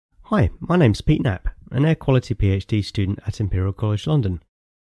Hi, my name's Pete Knapp, an air quality PhD student at Imperial College London.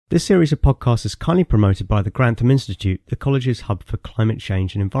 This series of podcasts is kindly promoted by the Grantham Institute, the college's hub for climate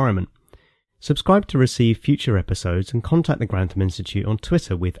change and environment. Subscribe to receive future episodes and contact the Grantham Institute on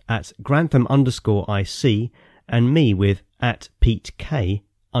Twitter with @Grantham_IC and me with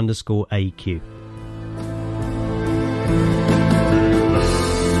 @PeteK_AQ.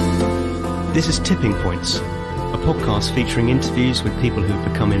 This is Tipping Points, a podcast featuring interviews with people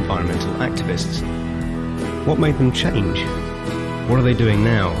who've become environmental activists. What made them change? What are they doing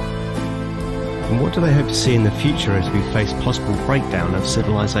now? And what do they hope to see in the future as we face possible breakdown of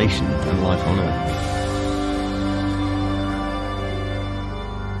civilization and life on Earth?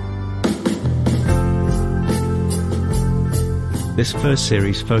 This first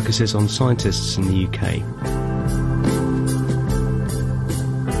series focuses on scientists in the UK.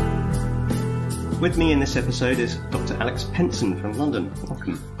 With me in this episode is Dr. Alex Penson from London.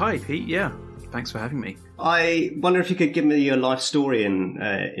 Welcome. Hi, Pete. Yeah, thanks for having me. I wonder if you could give me your life story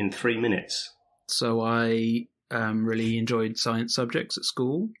in 3 minutes. So I really enjoyed science subjects at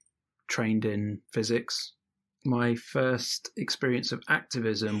school, trained in physics. My first experience of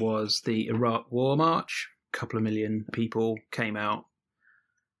activism was the Iraq War March. A couple of million people came out,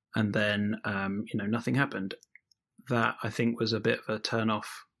 and then, nothing happened. That, I think, was a bit of a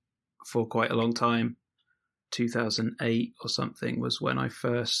turn-off for quite a long time. 2008 or something was when I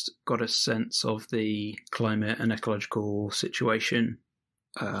first got a sense of the climate and ecological situation,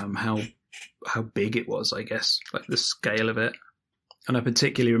 how big it was, I guess, like the scale of it. And I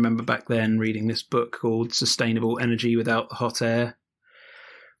particularly remember back then reading this book called Sustainable Energy Without Hot Air,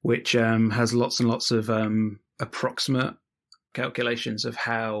 which has lots and lots of approximate calculations of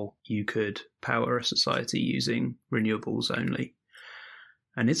how you could power a society using renewables only.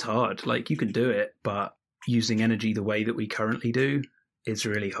 And it's hard. Like, you can do it, but using energy the way that we currently do is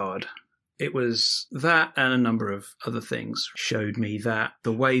really hard. It was that and a number of other things showed me that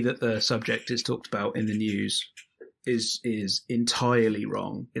the way that the subject is talked about in the news is entirely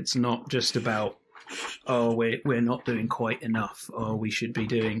wrong. It's not just about, oh, we're not doing quite enough, oh, we should be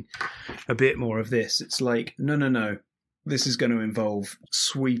doing a bit more of this. It's like, no. This is going to involve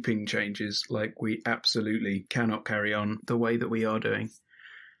sweeping changes. Like, we absolutely cannot carry on the way that we are doing.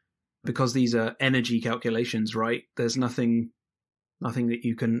 Because these are energy calculations, right? There's nothing that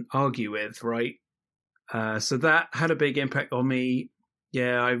you can argue with, right? So that had a big impact on me.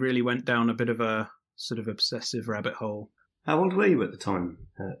 Yeah, I really went down a bit of a sort of obsessive rabbit hole. How old were you at the time,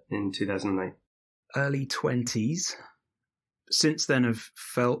 in 2008? Early 20s. Since then, I've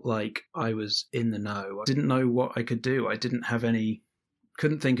felt like I was in the know. I didn't know what I could do. I couldn't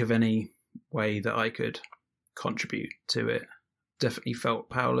think of any way that I could contribute to it. Definitely felt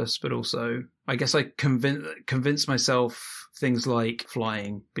powerless, but also I guess I convinced myself things like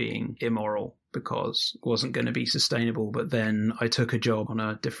flying being immoral because it wasn't going to be sustainable. But then I took a job on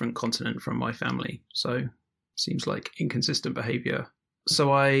a different continent from my family, so seems like inconsistent behavior.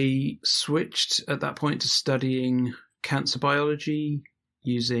 So I switched at that point to studying cancer biology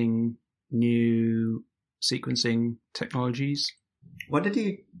using new sequencing technologies. Why did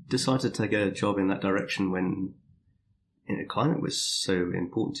you decide to take a job in that direction when climate was so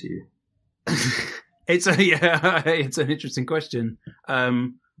important to you? It's an interesting question.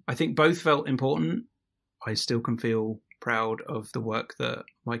 I think both felt important. I still can feel proud of the work that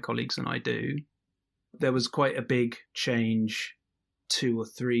my colleagues and I do. There was quite a big change 2 or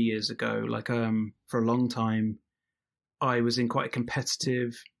 3 years ago. Like, for a long time, I was in quite a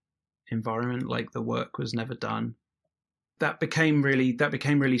competitive environment. Like, the work was never done. That became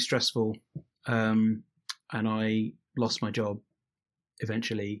really stressful. And I lost my job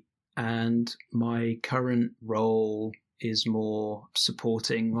eventually, and my current role is more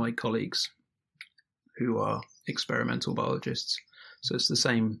supporting my colleagues who are experimental biologists. So it's the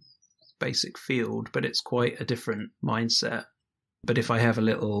same basic field, but it's quite a different mindset. But if I have a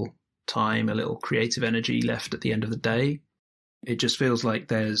little time, a little creative energy left at the end of the day, it just feels like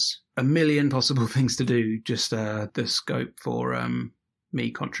there's a million possible things to do. Just the scope for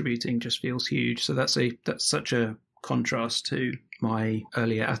me contributing just feels huge. So that's such a contrast to my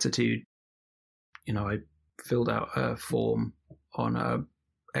earlier attitude. I filled out a form on a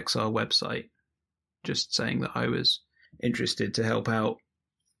XR website just saying that I was interested to help out,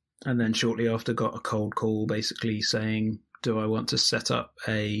 and then shortly after got a cold call basically saying, do I want to set up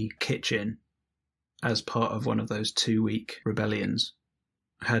a kitchen as part of one of those 2-week rebellions?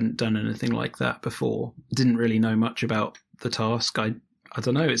 I hadn't done anything like that before. Didn't really know much about the task. I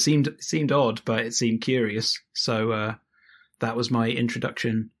don't know, it seemed odd, but it seemed curious. So that was my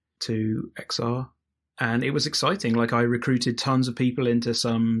introduction to XR. And it was exciting. Like, I recruited tons of people into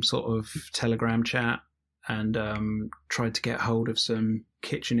some sort of Telegram chat and tried to get hold of some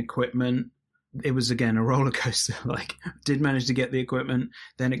kitchen equipment. It was, again, a roller coaster. Like, did manage to get the equipment,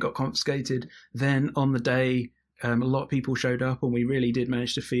 then it got confiscated. Then on the day, a lot of people showed up, and we really did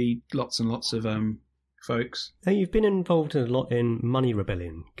manage to feed lots and lots of folks. Now, you've been involved a lot in money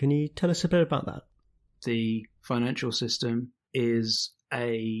rebellion. Can you tell us a bit about that? The financial system is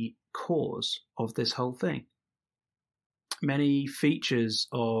a cause of this whole thing. Many features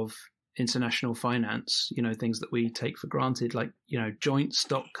of international finance, things that we take for granted, like, joint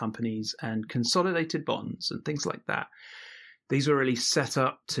stock companies and consolidated bonds and things like that. These were really set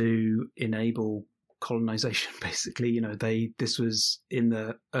up to enable colonization, basically. This was in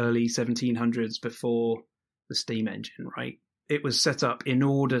the early 1700s, before the steam engine, right? It was set up in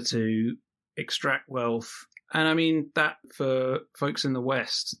order to extract wealth. And I mean, that for folks in the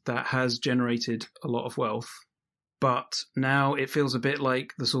West, that has generated a lot of wealth. But now it feels a bit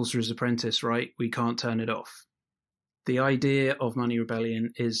like the Sorcerer's Apprentice, right? We can't turn it off. The idea of money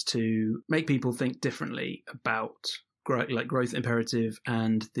rebellion is to make people think differently about growth imperative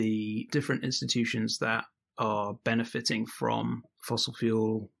and the different institutions that are benefiting from fossil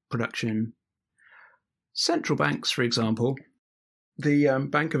fuel production. Central banks, for example, the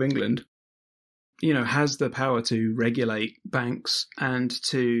Bank of England, has the power to regulate banks and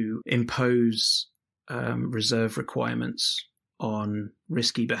to impose reserve requirements on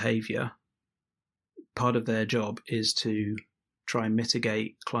risky behaviour. Part of their job is to try and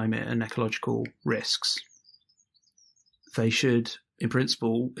mitigate climate and ecological risks. They should, in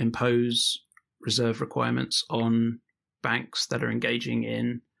principle, impose reserve requirements on banks that are engaging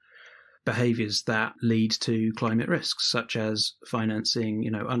in behaviours that lead to climate risks, such as financing,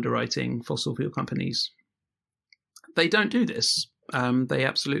 underwriting fossil fuel companies. They don't do this. They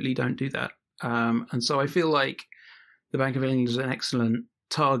absolutely don't do that. And so I feel like the Bank of England is an excellent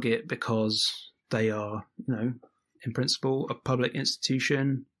target because they are, in principle, a public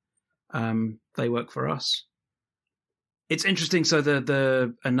institution. They work for us. It's interesting. So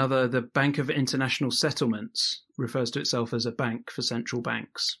the Bank of International Settlements refers to itself as a bank for central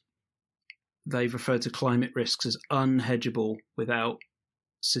banks. They've referred to climate risks as unhedgeable without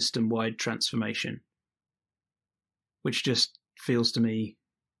system-wide transformation, which just feels to me,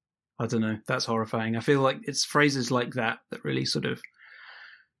 I don't know, that's horrifying. I feel like it's phrases like that that really sort of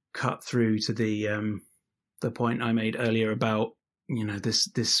cut through to the point I made earlier about,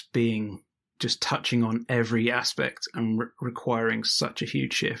 this being just touching on every aspect and requiring such a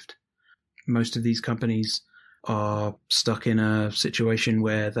huge shift. Most of these companies are stuck in a situation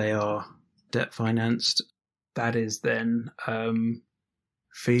where they are debt financed. That is then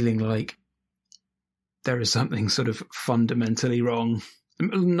feeling like there is something sort of fundamentally wrong.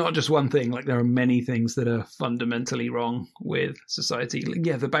 Not just one thing, like there are many things that are fundamentally wrong with society.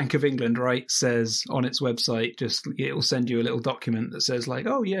 Yeah, the Bank of England, right, says on its website, it will send you a little document that says like,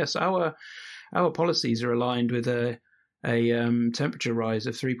 oh yes, our policies are aligned with a temperature rise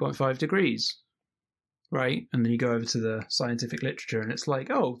of 3.5 degrees. Right, and then you go over to the scientific literature, and it's like,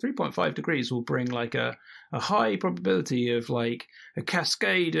 3.5 degrees will bring like a high probability of like a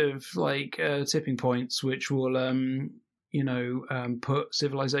cascade of like tipping points, which will put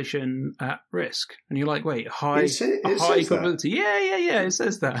civilization at risk. And you're like, wait, high probability? Yeah. It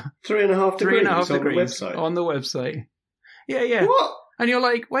says that 3.5 degrees. 3.5 degrees on the website. Yeah. What? And you're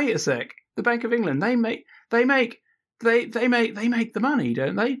like, wait a sec. The Bank of England, they make the money,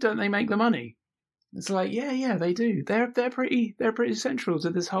 don't they? Don't they make the money? It's like, yeah, they do. They're pretty central to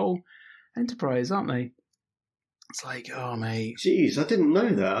this whole enterprise, aren't they? It's like, oh, mate. Jeez, I didn't know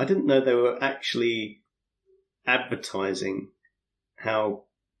that. I didn't know they were actually advertising how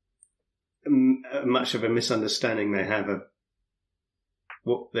much of a misunderstanding they have of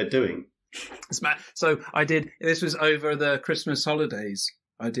what they're doing. So this was over the Christmas holidays.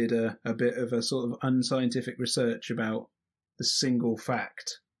 I did a bit of a sort of unscientific research about the single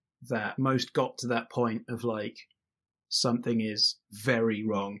fact that most got to that point of like, something is very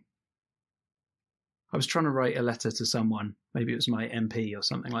wrong. I was trying to write a letter to someone, maybe it was my MP or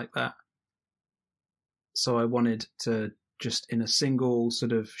something like that. So I wanted to just in a single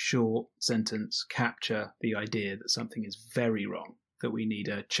sort of short sentence capture the idea that something is very wrong, that we need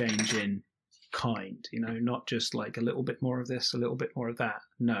a change in kind, not just like a little bit more of this, a little bit more of that.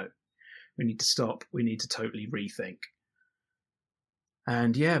 No, we need to stop. We need to totally rethink.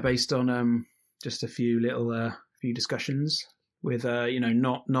 And yeah, based on just a few little few discussions with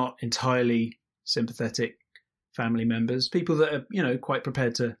not entirely sympathetic family members, people that are quite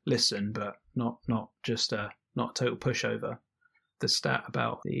prepared to listen, but not just not total pushover. the stat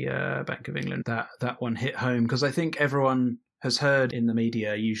about the Bank of England, that one hit home, because I think everyone has heard in the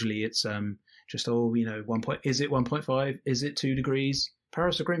media, usually it's just, is it 1.5? Is it 2 degrees?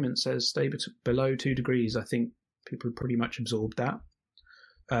 Paris Agreement says stay below 2 degrees. I think people pretty much absorbed that.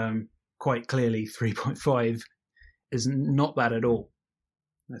 Quite clearly, 3.5 is not that at all.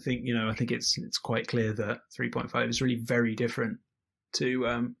 I think it's quite clear that 3.5 is really very different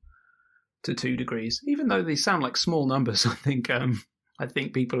to 2 degrees. Even though they sound like small numbers, I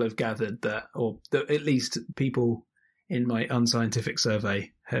think people have gathered that, or that at least people in my unscientific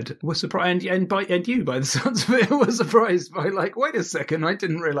survey were surprised, and you, by the sounds of it, were surprised by, like, wait a second, I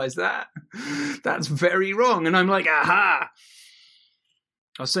didn't realise that. That's very wrong. And I'm like, aha!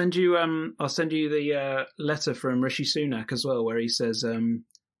 I'll send you the letter from Rishi Sunak as well, where he says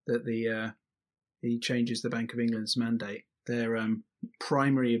that he changes the Bank of England's mandate. Their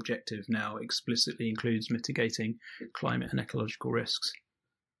primary objective now explicitly includes mitigating climate and ecological risks.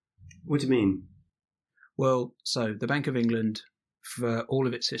 What do you mean? Well, so the Bank of England, for all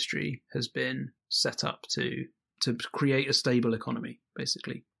of its history, has been set up to create a stable economy,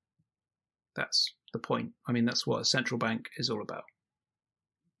 basically. That's the point. I mean, that's what a central bank is all about.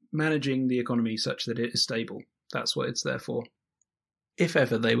 Managing the economy such that it is stable. That's what it's there for. If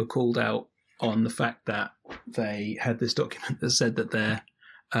ever they were called out on the fact that they had this document that said that their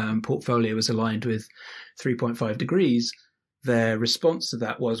portfolio was aligned with 3.5 degrees, their response to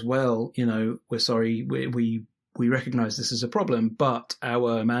that was, well, we're sorry, we recognise this as a problem, but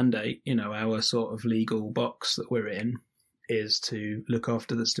our mandate, our sort of legal box that we're in, is to look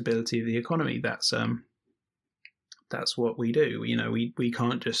after the stability of the economy. That's what we do. We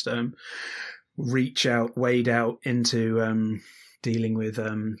can't just wade out into dealing with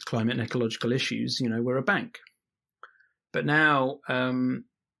climate and ecological issues. We're a bank. But now,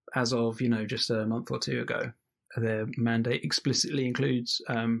 as of just a month or two ago, their mandate explicitly includes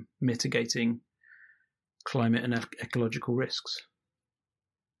mitigating climate and ecological risks.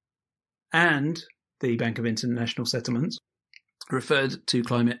 And the Bank of International Settlements referred to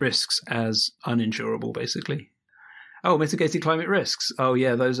climate risks as uninsurable, basically. Oh, mitigating climate risks. Oh,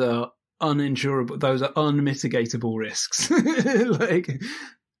 yeah, those are uninsurable. Those are unmitigatable risks. Like,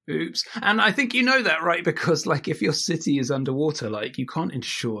 oops. And I think you know that, right? Because, like, if your city is underwater, like, you can't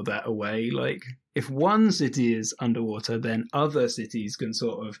insure that away. Like, if one city is underwater, then other cities can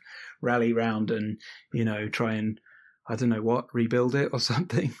sort of rally round and, try and, I don't know what, rebuild it or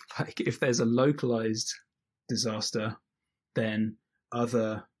something. Like, if there's a localized disaster, then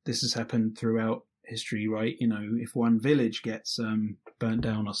this has happened throughout history, right? If one village gets burnt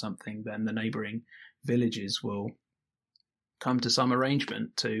down or something, then the neighbouring villages will come to some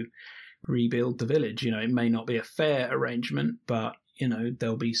arrangement to rebuild the village. It may not be a fair arrangement, but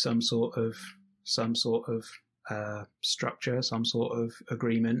there'll be some sort of structure, some sort of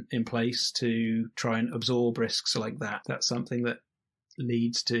agreement in place to try and absorb risks like that. That's something that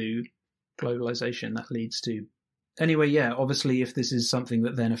leads to globalization. That leads to anyway. Yeah, obviously, if this is something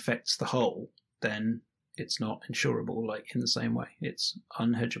that then affects the whole, then it's not insurable. Like, in the same way, it's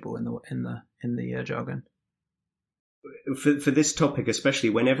unhedgeable in the jargon. For this topic, especially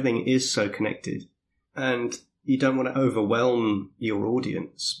when everything is so connected, and you don't want to overwhelm your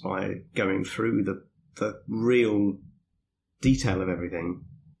audience by going through the real detail of everything,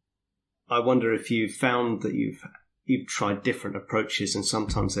 I wonder if you've found that you've tried different approaches, and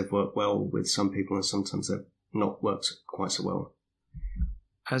sometimes they've worked well with some people and sometimes they've not worked quite so well.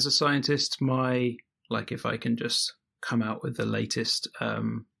 As a scientist, if I can just come out with the latest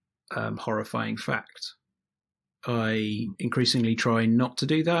horrifying fact, I increasingly try not to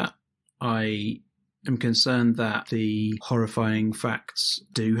do that. I am concerned that the horrifying facts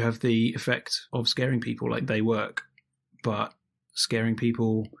do have the effect of scaring people, like they work, but scaring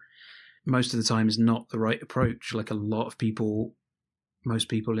people most of the time is not the right approach. Like, most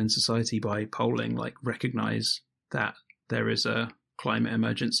people in society, by polling, recognize that there is a climate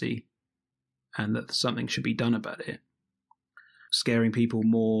emergency and that something should be done about it. Scaring people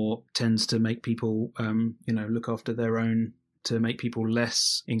more tends to make people, look after their own, to make people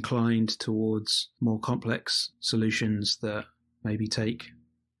less inclined towards more complex solutions that maybe take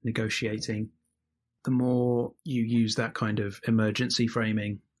negotiating. The more you use that kind of emergency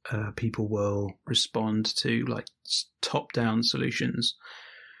framing, people will respond to top-down solutions,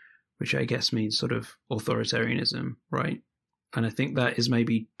 which I guess means sort of authoritarianism, right? And I think that is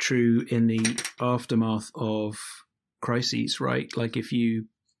maybe true in the aftermath of crises, right? Like, if you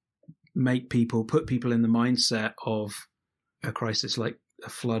put people in the mindset of a crisis, like a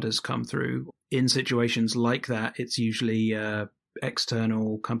flood has come through, in situations like that, it's usually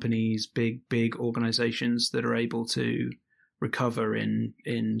external companies, big organizations that are able to recover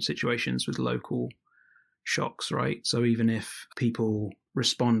in situations with local shocks, right? So even if people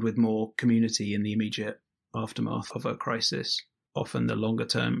respond with more community in the immediate aftermath of a crisis, often the longer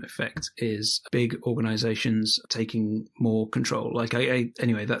term effect is big organizations taking more control. Like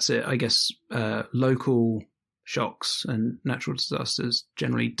anyway, that's it. I guess local shocks and natural disasters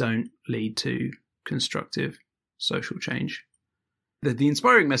generally don't lead to constructive social change. The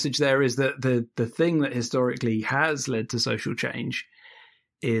inspiring message there is that the thing that historically has led to social change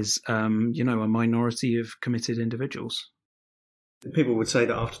is, a minority of committed individuals. People would say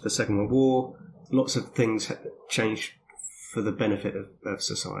that after the Second World War, lots of things changed for the benefit of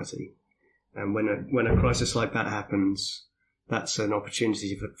society. And when a crisis like that happens, that's an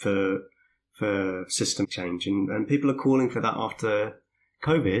opportunity for system change. And people are calling for that after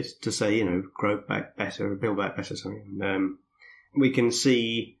COVID to say, grow back better, build back better, sorry. We can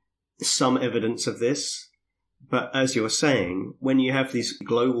see some evidence of this. But as you're saying, when you have these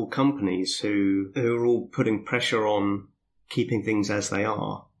global companies who are all putting pressure on keeping things as they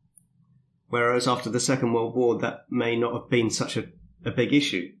are, whereas after the Second World War, that may not have been such a big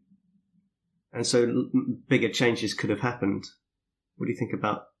issue. And so bigger changes could have happened. What do you think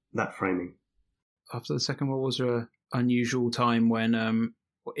about that framing? After the Second World War was an unusual time when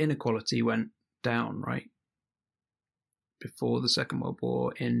inequality went down, right? Before the Second World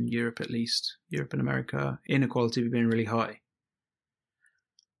War, in Europe at least, Europe and America, inequality had been really high.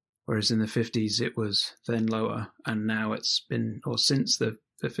 Whereas in the 50s it was then lower, and now it's been, or since the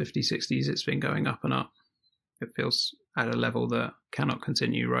 50s, 60s, it's been going up and up. It feels at a level that cannot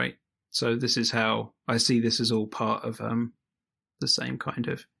continue, right? So this is how I see this as all part of the same kind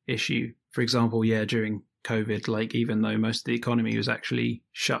of issue. For example, during COVID, like even though most of the economy was actually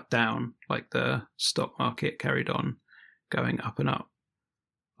shut down, like the stock market carried on going up and up.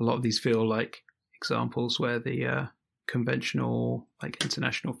 A lot of these feel like examples where the conventional, like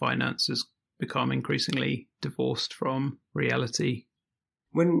international finance has become increasingly divorced from reality.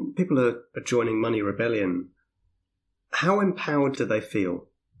 When people are joining Money Rebellion, how empowered do they feel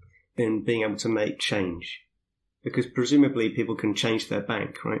in being able to make change? Because presumably people can change their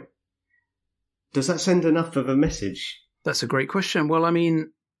bank, right? Does that send enough of a message? That's a great question. Well, I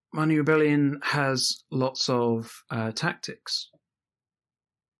mean, Money Rebellion has lots of tactics.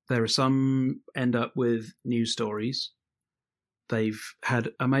 There are some end up with news stories. They've had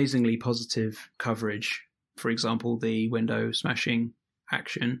amazingly positive coverage. For example, the window smashing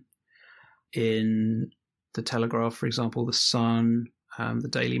action in the Telegraph, for example, the Sun, the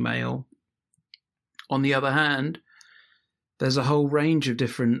Daily Mail. On the other hand, there's a whole range of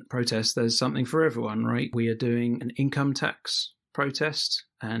different protests. There's something for everyone, right? We are doing an income tax protest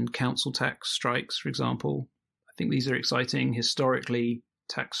and council tax strikes, for example. I think these are exciting. Historically,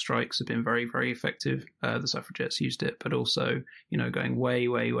 tax strikes have been very, very effective. The suffragettes used it, but also, going way,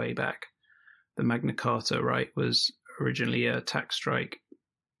 way, way back. The Magna Carta, right, was originally a tax strike.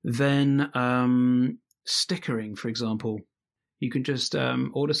 Then stickering, for example. You can just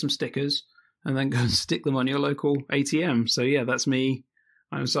order some stickers and then go and stick them on your local ATM. So that's me.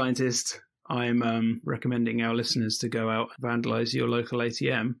 I'm a scientist. I'm recommending our listeners to go out and vandalize your local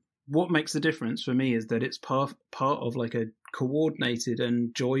ATM. What makes the difference for me is that it's part of like a coordinated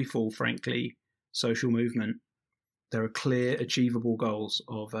and joyful, frankly, social movement. There are clear, achievable goals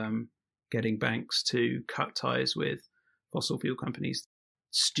of getting banks to cut ties with fossil fuel companies.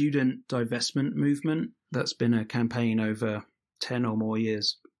 Student divestment movement, that's been a campaign over 10 or more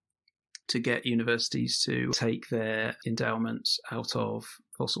years to get universities to take their endowments out of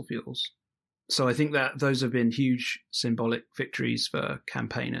fossil fuels. So I think that those have been huge symbolic victories for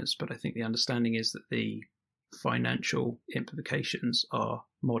campaigners, but I think the understanding is that the financial implications are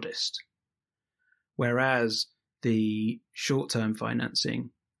modest. Whereas the short-term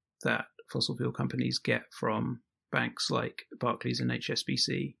financing that fossil fuel companies get from banks like Barclays and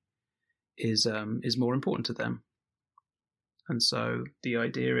HSBC is more important to them. And so the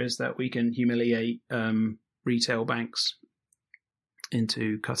idea is that we can humiliate retail banks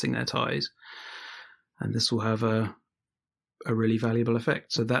into cutting their ties, and this will have a really valuable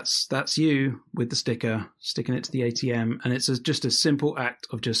effect. So that's you with the sticker, sticking it to the ATM, and it's just a simple act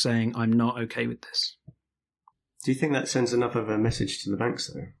of just saying, I'm not okay with this. Do you think that sends enough of a message to the banks,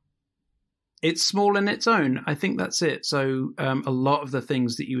 though? It's small in its own. I think that's it. So a lot of the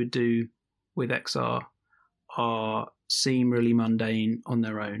things that you would do with XR seem really mundane on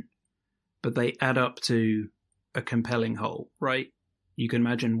their own, but they add up to a compelling whole, right? You can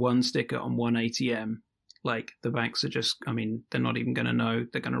imagine one sticker on one ATM, like the banks are just, they're not even going to know,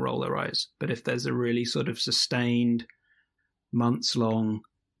 they're going to roll their eyes. But if there's a really sort of sustained, months-long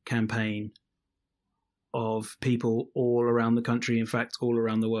campaign of people all around the country, in fact, all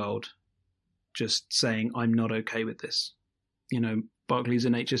around the world, just saying, I'm not okay with this. Barclays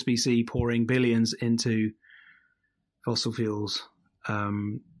and HSBC pouring billions into fossil fuels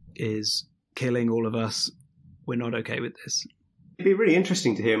is killing all of us. We're not okay with this. It'd be really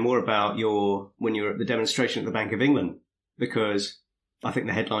interesting to hear more about when you were at the demonstration at the Bank of England, because I think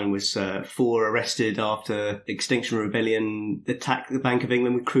the headline was 4 arrested after Extinction Rebellion attacked the Bank of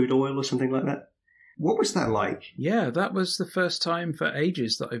England with crude oil or something like that. What was that like? Yeah, that was the first time for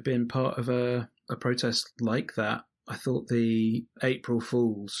ages that I've been part of a protest like that. I thought the April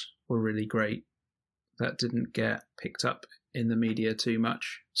Fools were really great. That didn't get picked up in the media too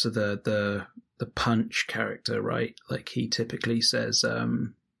much. So the Punch character, right? Like he typically says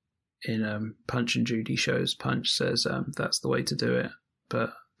in Punch and Judy shows, Punch says that's the way to do it.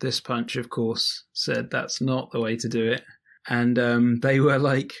 But this Punch, of course, said that's not the way to do it. And they were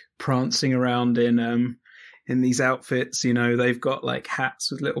like prancing around in these outfits. They've got like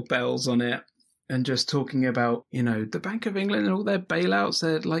hats with little bells on it, and just talking about the Bank of England and all their bailouts.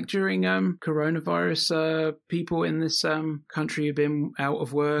 They're like, during coronavirus, people in this country have been out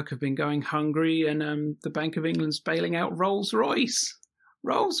of work, have been going hungry, and the Bank of England's bailing out Rolls-Royce.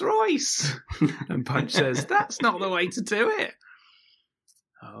 And Punch says that's not the way to do it.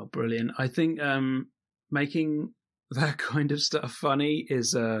 Oh, brilliant! I think making that kind of stuff funny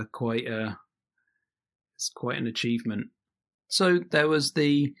is quite an achievement. So there was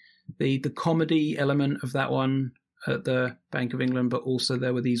the comedy element of that one at the Bank of England, but also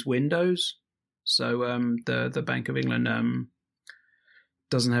there were these windows. So the Bank of England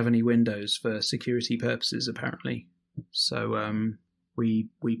doesn't have any windows for security purposes, apparently. So we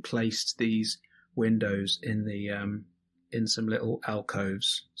placed these windows in some little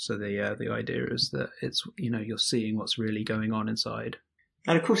alcoves. So the idea is that it's you're seeing what's really going on inside.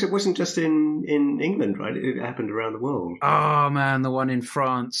 And of course, it wasn't just in England, right? It happened around the world. Oh man, the one in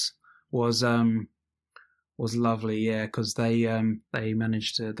France was lovely, yeah, because they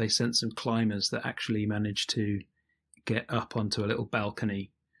sent some climbers that actually managed to get up onto a little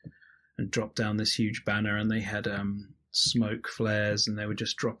balcony and drop down this huge banner, and they had smoke flares, and they were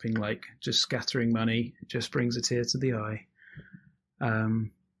just dropping, just scattering money. It just brings a tear to the eye.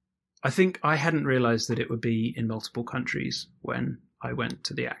 I think I hadn't realised that it would be in multiple countries when I went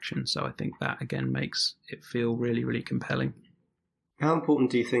to the action, so I think that again makes it feel really, really compelling. How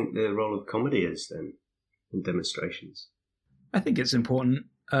important do you think the role of comedy is then in demonstrations? I think it's important.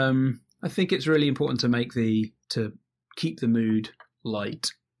 I think it's really important to keep the mood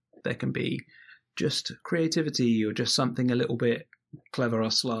light. There can be just creativity or just something a little bit clever or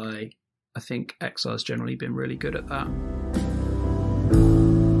sly. I think XR's generally been really good at that.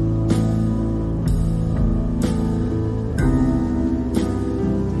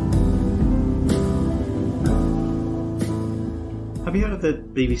 Have you heard of the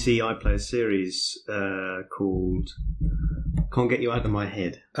BBC iPlayer series called Can't Get You Out of My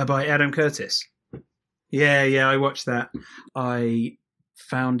Head? By Adam Curtis? Yeah, I watched that. I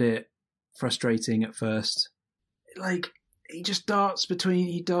found it frustrating at first. He darts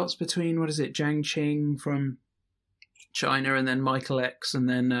between, what is it, Zhang Qing from China, and then Michael X, and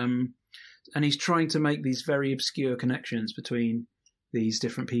then and he's trying to make these very obscure connections between these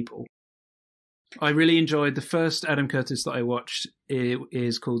different people. I really enjoyed the first Adam Curtis that I watched. It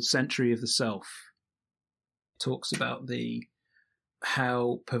is called Century of the Self. It talks about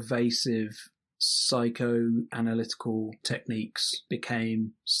how pervasive psychoanalytical techniques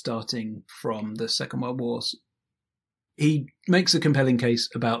became starting from the Second World War. He makes a compelling case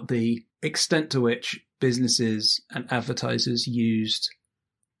about the extent to which businesses and advertisers used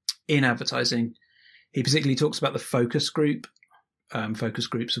in advertising. He particularly talks about the focus group. Focus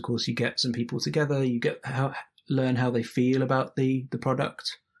groups, of course, you get some people together, you learn how they feel about the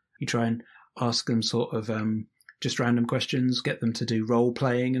product. You try and ask them sort of just random questions, get them to do role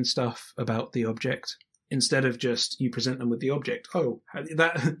playing and stuff about the object. Instead of just you present them with the object. Oh,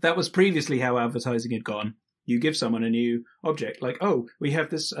 that was previously how advertising had gone. You give someone a new object, like, oh, we have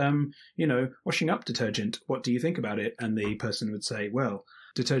this, washing up detergent. What do you think about it? And the person would say, well,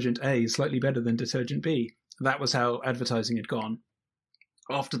 detergent A is slightly better than detergent B. That was how advertising had gone.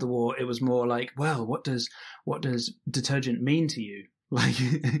 After the war, it was more like, well, what does detergent mean to you? Like,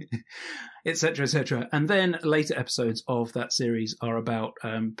 etc., etc. And then later episodes of that series are about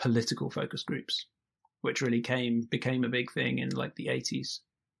political focus groups, which really became a big thing in the 80s,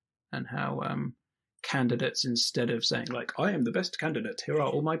 and how candidates, instead of saying I am the best candidate, here are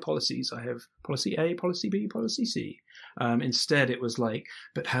all my policies, I have policy A, policy B, policy C. Instead, it was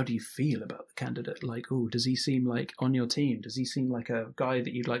but how do you feel about the candidate? Does he seem on your team? Does he seem like a guy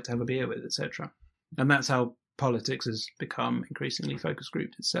that you'd like to have a beer with, etc.? And that's how politics has become increasingly focus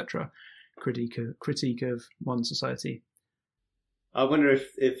grouped, etc. Critique of modern society. I wonder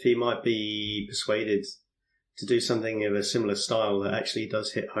if he might be persuaded to do something of a similar style that actually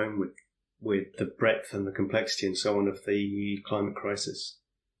does hit home with the breadth and the complexity and so on of the climate crisis.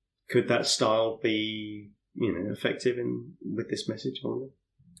 Could that style be, effective with this message? I wonder.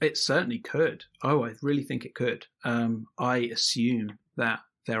 It certainly could. Oh, I really think it could. I assume that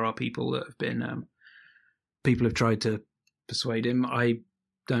there are people that have been, people have tried to persuade him. I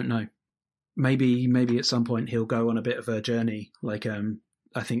don't know. Maybe at some point he'll go on a bit of a journey. Like,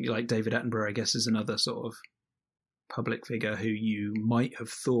 I think like David Attenborough, I guess, is another sort of public figure who you might have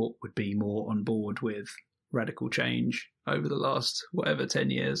thought would be more on board with radical change over the last 10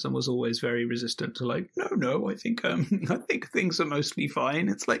 years, and was always very resistant to like, no, I think things are mostly fine.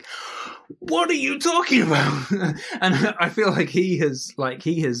 It's like, what are you talking about? And I feel like he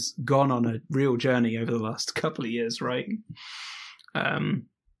has gone on a real journey over the last couple of years, right?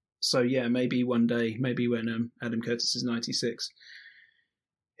 So yeah, maybe one day, maybe when Adam Curtis is 96,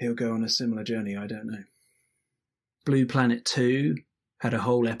 he'll go on a similar journey. I don't know. Blue Planet 2 had a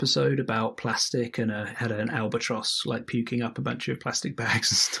whole episode about plastic and had an albatross like puking up a bunch of plastic bags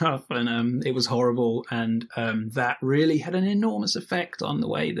and stuff, and it was horrible, and that really had an enormous effect on the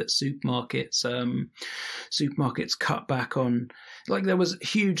way that supermarkets cut back on, like there was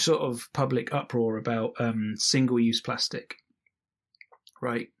huge sort of public uproar about single-use plastic,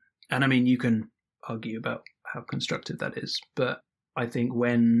 right? And I mean, you can argue about how constructive that is, but I think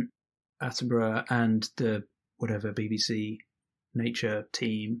when Attenborough and the BBC Nature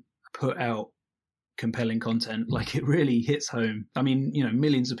team put out compelling content, like it really hits home. I mean,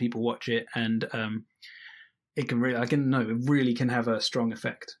 millions of people watch it, and it really can have a strong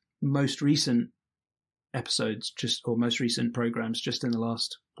effect. Most recent episodes, most recent programs, just in the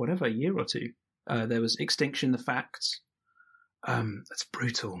last year or two, there was Extinction: The Facts. That's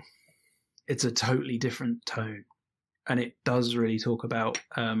brutal. It's a totally different tone, and it does really talk about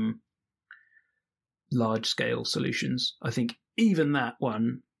large-scale solutions. I think even that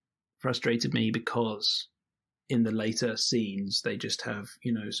one frustrated me because in the later scenes they just have,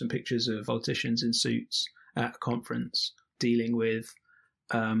 some pictures of politicians in suits at a conference dealing with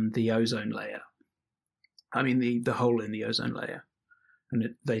the ozone layer. I mean, the hole in the ozone layer.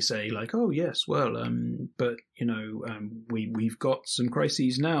 And they say like, oh yes, well, but we've got some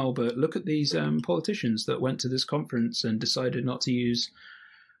crises now, but look at these politicians that went to this conference and decided not to use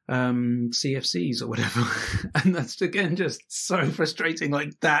CFCs or whatever. And that's again just so frustrating.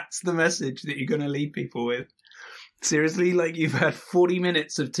 Like, that's the message that you're going to lead people with. Seriously, like, you've had 40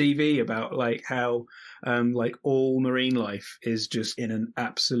 minutes of TV about like how like all marine life is just in an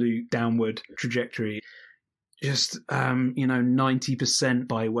absolute downward trajectory. Just 90%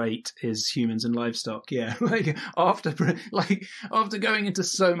 by weight is humans and livestock. Yeah, like after going into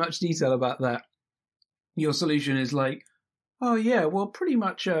so much detail about that, your solution is like, oh yeah, well pretty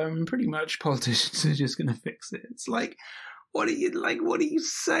much politicians are just going to fix it. It's like, what are you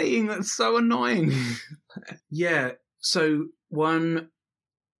saying? That's so annoying. Yeah. So one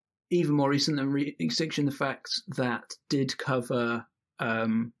even more recent than Extinction: The Facts that did cover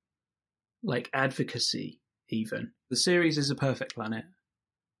like advocacy. Even the series is A Perfect Planet.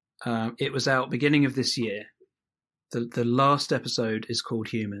 It was out beginning of this year. The last episode is called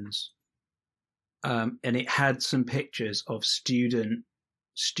Humans, and it had some pictures of student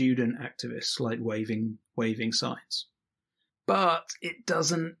activists like waving signs, but it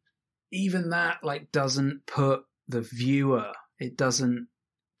doesn't put the viewer. It doesn't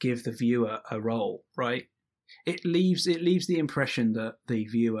give the viewer a role, right? It leaves the impression that the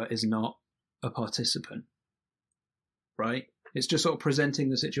viewer is not a participant. Right? It's just sort of presenting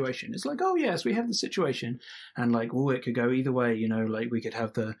the situation. It's like, oh yes, we have the situation, and like, oh, it could go either way. Like we could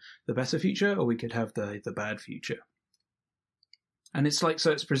have the better future, or we could have the bad future. And it's like,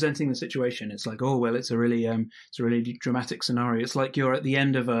 so it's presenting the situation. It's like, oh well, it's a really dramatic scenario. It's like you're at the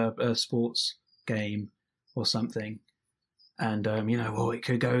end of a sports game or something, and it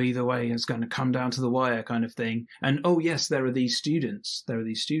could go either way. It's going to come down to the wire, kind of thing. And oh yes, there are these students that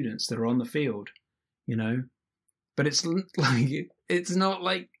are on the field, But it's like, it's not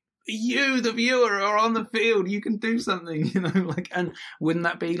like you, the viewer, are on the field. You can do something, and wouldn't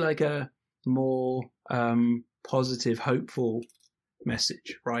that be like a more positive, hopeful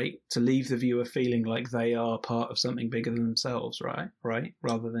message, right? To leave the viewer feeling like they are part of something bigger than themselves, right?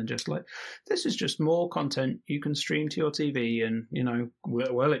 Rather than just like, this is just more content you can stream to your TV, and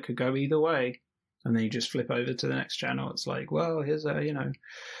well, it could go either way. And then you just flip over to the next channel. It's like, well, here's a,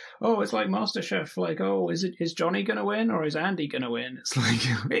 oh, it's like MasterChef. Like, oh, is Johnny going to win or is Andy going to win? It's like,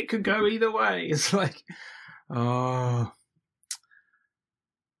 it could go either way. It's like, oh.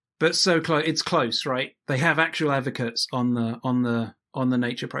 But so close. It's close, right? They have actual advocates on the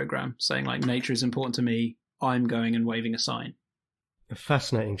nature program saying, like, nature is important to me. I'm going and waving a sign. A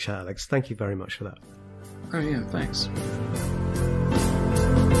fascinating chat, Alex. Thank you very much for that. Oh, yeah, thanks.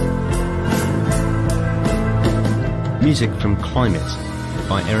 Music from Climate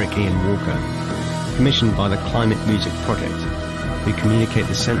by Eric Ian Walker, commissioned by the Climate Music Project, who communicate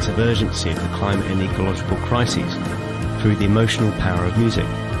the sense of urgency of the climate and ecological crises through the emotional power of music.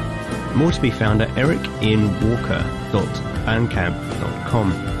 More to be found at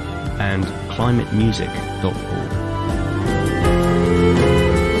ericianwalker.bandcamp.com and climatemusic.org.